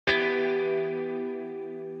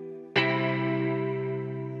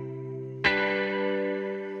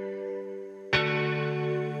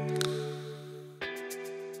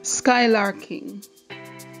Skylarking.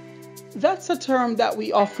 That's a term that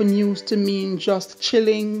we often use to mean just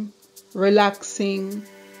chilling, relaxing,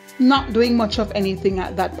 not doing much of anything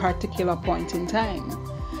at that particular point in time.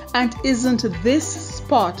 And isn't this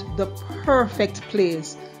spot the perfect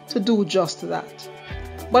place to do just that?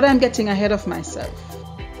 But I'm getting ahead of myself.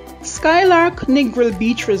 Skylark Negril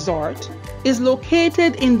Beach Resort is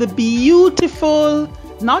located in the beautiful,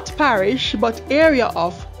 not parish, but area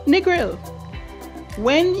of Negril.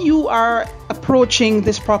 When you are approaching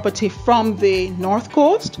this property from the north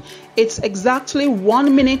coast, it's exactly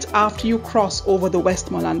 1 minute after you cross over the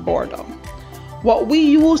Westmoreland border. What we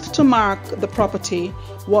used to mark the property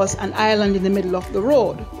was an island in the middle of the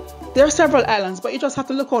road. There are several islands, but you just have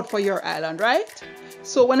to look out for your island, right?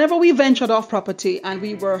 So whenever we ventured off property and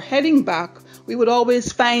we were heading back, we would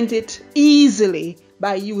always find it easily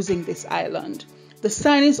by using this island. The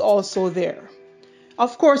sign is also there.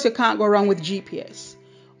 Of course, you can't go wrong with GPS.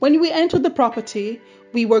 When we entered the property,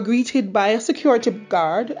 we were greeted by a security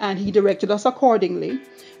guard and he directed us accordingly.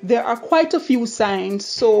 There are quite a few signs,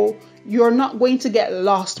 so you're not going to get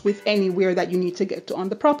lost with anywhere that you need to get to on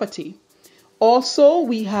the property. Also,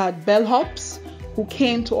 we had bellhops who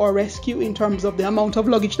came to our rescue in terms of the amount of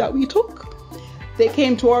luggage that we took. They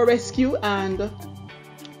came to our rescue and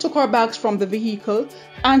took our bags from the vehicle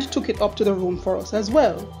and took it up to the room for us as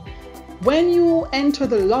well. When you enter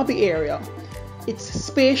the lobby area, it's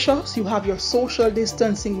spacious. You have your social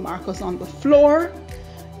distancing markers on the floor,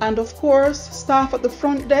 and of course, staff at the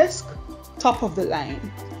front desk, top of the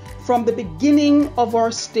line. From the beginning of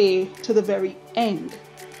our stay to the very end,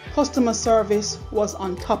 customer service was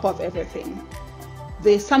on top of everything.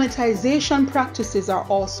 The sanitization practices are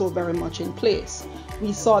also very much in place.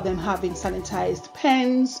 We saw them having sanitized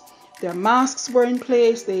pens, their masks were in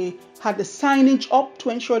place, they had the signage up to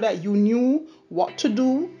ensure that you knew what to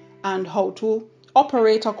do and how to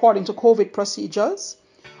operate according to COVID procedures.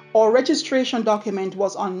 Our registration document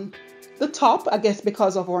was on the top, I guess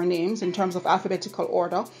because of our names in terms of alphabetical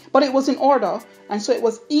order, but it was in order, and so it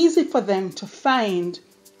was easy for them to find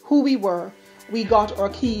who we were. We got our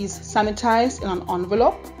keys sanitized in an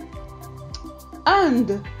envelope,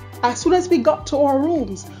 and as soon as we got to our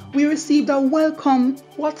rooms, we received a welcome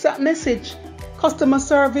WhatsApp message. Customer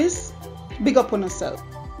service, big up on yourself.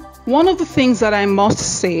 One of the things that I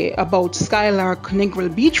must say about Skylark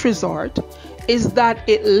Negril Beach Resort is that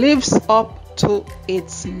it lives up to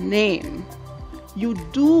its name. You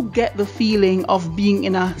do get the feeling of being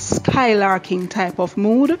in a skylarking type of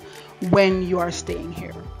mood when you are staying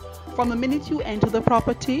here. From the minute you enter the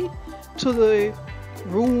property to the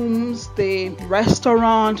rooms, the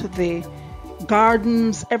restaurant, the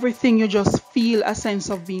gardens, everything, you just feel a sense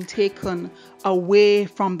of being taken away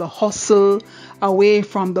from the hustle, away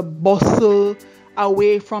from the bustle,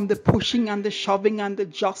 away from the pushing and the shoving and the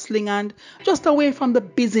jostling, and just away from the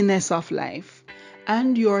busyness of life.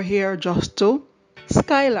 And you're here just to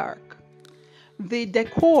skylark. The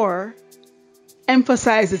decor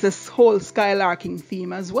emphasizes this whole skylarking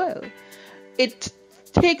theme as well. It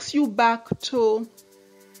takes you back to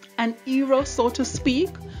an era, so to speak,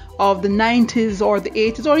 of the 90s or the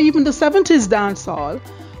 80s or even the 70s dancehall,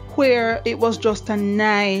 where it was just a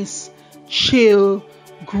nice, chill,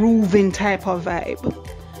 grooving type of vibe.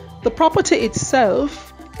 The property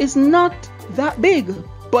itself is not that big,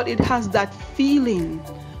 but it has that feeling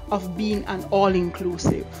of being an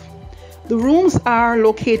all-inclusive. The rooms are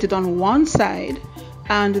located on one side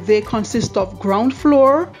and they consist of ground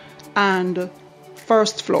floor and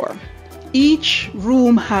first floor. Each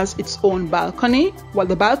room has its own balcony. Well,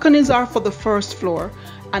 the balconies are for the first floor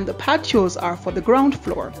and the patios are for the ground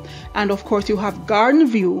floor. And of course you have garden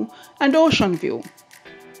view and ocean view.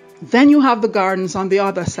 Then you have the gardens on the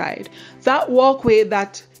other side. That walkway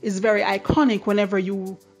that is very iconic whenever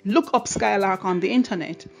you look up Skylark on the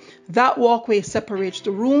internet. That walkway separates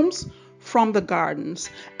the rooms from the gardens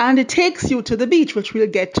and it takes you to the beach, which we'll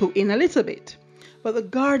get to in a little bit. But the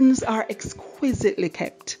gardens are exquisitely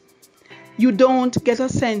kept. You don't get a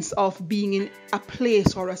sense of being in a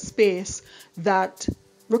place or a space that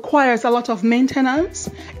requires a lot of maintenance.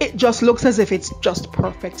 It just looks as if it's just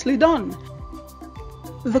perfectly done.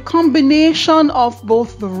 The combination of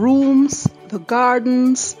both the rooms, the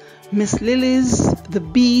gardens, Miss Lily's, the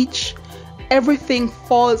beach, everything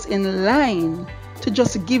falls in line to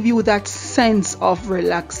just give you that sense of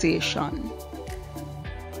relaxation.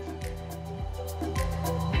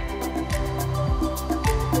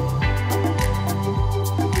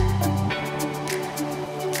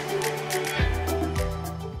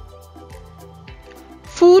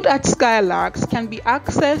 Food at Skylarks can be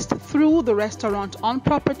accessed through the restaurant on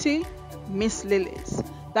property, Miss Lily's.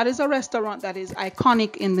 That is a restaurant that is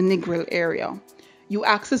iconic in the Negril area. You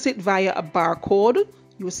access it via a barcode.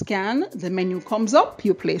 You scan, the menu comes up,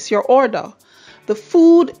 you place your order. The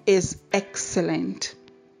food is excellent.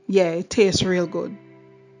 Yeah, it tastes real good.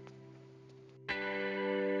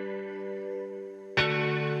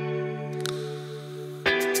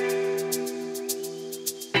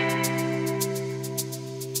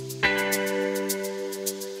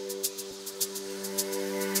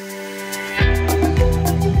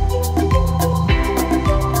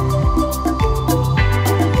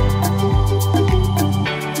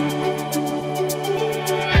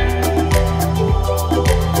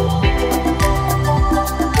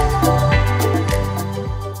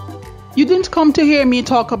 You didn't come to hear me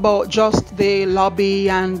talk about just the lobby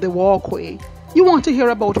and the walkway. You want to hear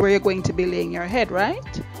about where you're going to be laying your head,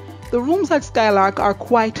 right? The rooms at Skylark are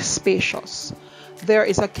quite spacious. There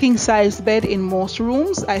is a king-size bed in most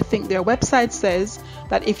rooms. I think their website says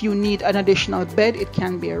that if you need an additional bed, it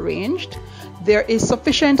can be arranged. There is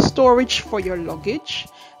sufficient storage for your luggage.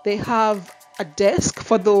 They have a desk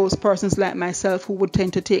for those persons like myself who would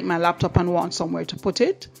tend to take my laptop and want somewhere to put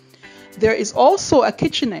it. There is also a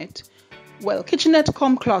kitchenette. Well, kitchenette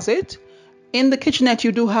come closet. In the kitchenette,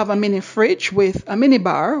 you do have a mini fridge with a mini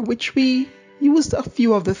bar, which we used a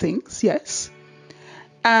few of the things, yes.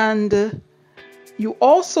 And you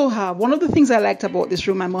also have, one of the things I liked about this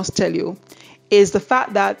room, I must tell you, is the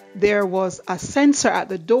fact that there was a sensor at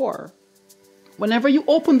the door. Whenever you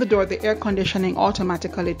open the door, the air conditioning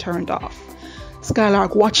automatically turned off.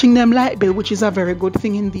 Skylark watching them light bill, which is a very good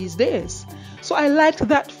thing in these days. So I liked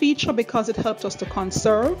that feature because it helped us to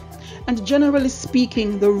conserve. And generally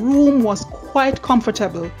speaking, the room was quite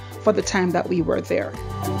comfortable for the time that we were there.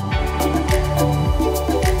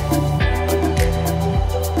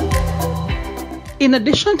 In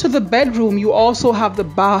addition to the bedroom, you also have the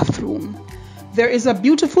bathroom. There is a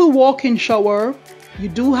beautiful walk-in shower. You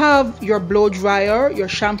do have your blow dryer, your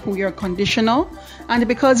shampoo, your conditioner. And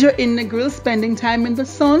because you're in Negril spending time in the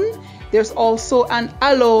sun, there's also an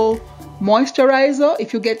aloe moisturizer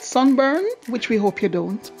if you get sunburn, which we hope you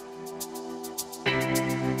don't.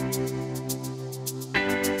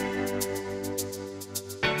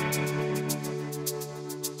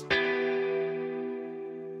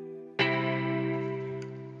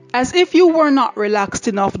 As if you were not relaxed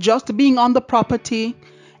enough just being on the property,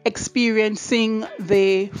 experiencing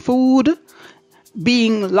the food,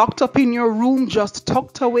 being locked up in your room just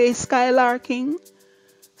tucked away skylarking.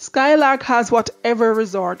 Skylark has what every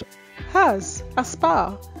resort has, a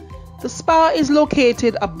spa. The spa is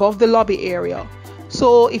located above the lobby area.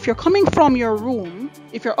 So if you're coming from your room,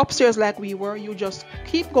 if you're upstairs like we were, you just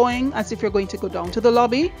keep going as if you're going to go down to the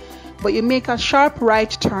lobby, but you make a sharp right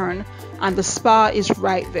turn and the spa is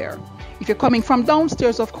right there. If you're coming from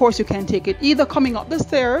downstairs, of course, you can take it either coming up the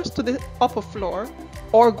stairs to the upper floor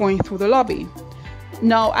or going through the lobby.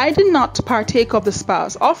 Now, I did not partake of the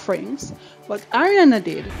spa's offerings, but Ariana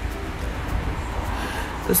did.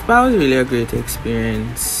 The spa was really a great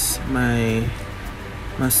experience. My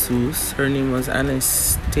masseuse, her name was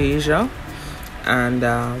Anastasia,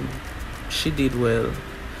 and she did well.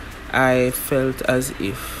 I felt as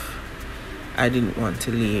if I didn't want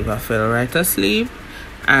to leave. I fell right asleep,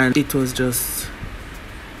 and it was just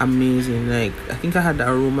amazing. Like, I think I had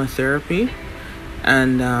aromatherapy,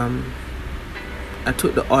 and I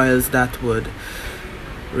took the oils that would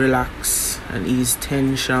relax and ease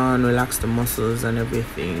tension, relax the muscles and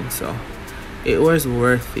everything. So it was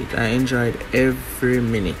worth it. I enjoyed every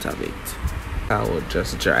minute of it. I would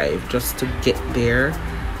just drive just to get there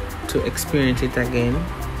to experience it again,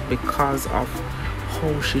 because of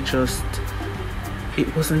how she just,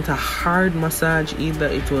 it wasn't a hard massage either.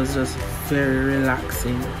 It was just very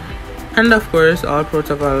relaxing. And of course, all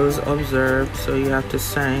protocols observed, so you have to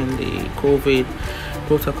sign the COVID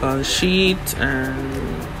protocol sheet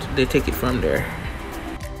and they take it from there.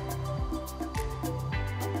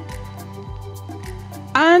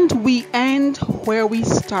 And we end where we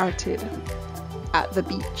started, at the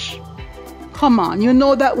beach. Come on, you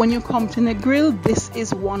know that when you come to Negril, this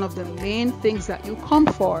is one of the main things that you come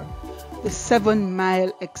for, the 7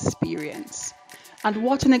 Mile experience. And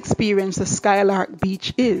what an experience the Skylark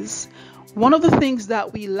Beach is. One of the things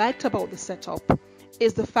that we liked about the setup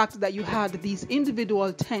is the fact that you had these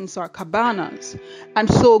individual tents or cabanas, and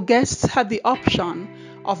so guests had the option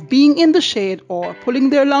of being in the shade or pulling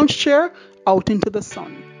their lounge chair out into the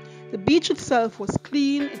sun. The beach itself was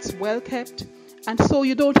clean, it's well kept, and so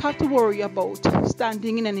you don't have to worry about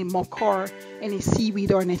standing in any muck or any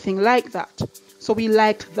seaweed or anything like that. So we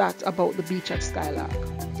liked that about the beach at Skylark.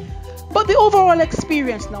 But the overall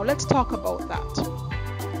experience now, let's talk about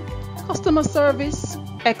that. Customer service,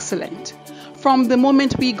 excellent. From the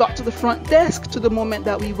moment we got to the front desk to the moment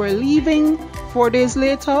that we were leaving 4 days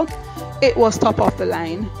later, it was top of the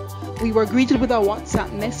line. We were greeted with a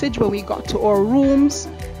WhatsApp message when we got to our rooms.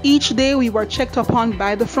 Each day we were checked upon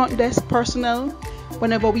by the front desk personnel.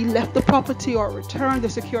 Whenever we left the property or returned, the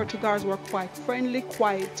security guards were quite friendly,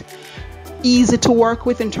 quite easy to work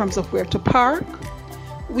with in terms of where to park.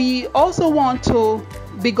 We also want to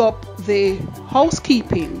big up the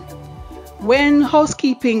housekeeping. When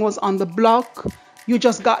housekeeping was on the block, you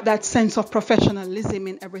just got that sense of professionalism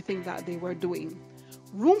in everything that they were doing.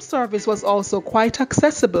 Room service was also quite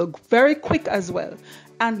accessible, very quick as well.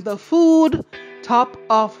 And the food, top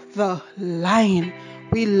of the line.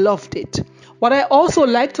 We loved it. What I also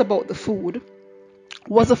liked about the food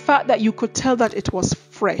was the fact that you could tell that it was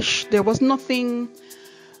fresh. There was nothing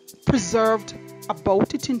preserved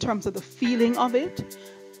about it in terms of the feeling of it.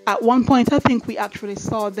 At one point, I think we actually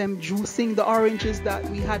saw them juicing the oranges that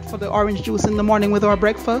we had for the orange juice in the morning with our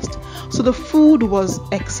breakfast. So the food was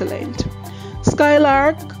excellent.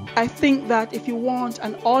 Skylark, I think that if you want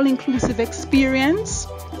an all-inclusive experience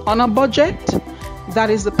on a budget, that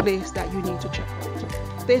is the place that you need to check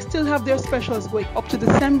out. They still have their specials going up to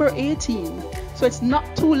December 18, so it's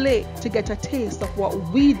not too late to get a taste of what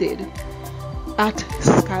we did at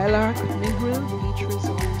Skylark Negril Beach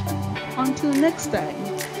Resort. Until next time,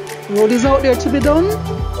 road is out there to be done,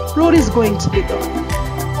 road is going to be done.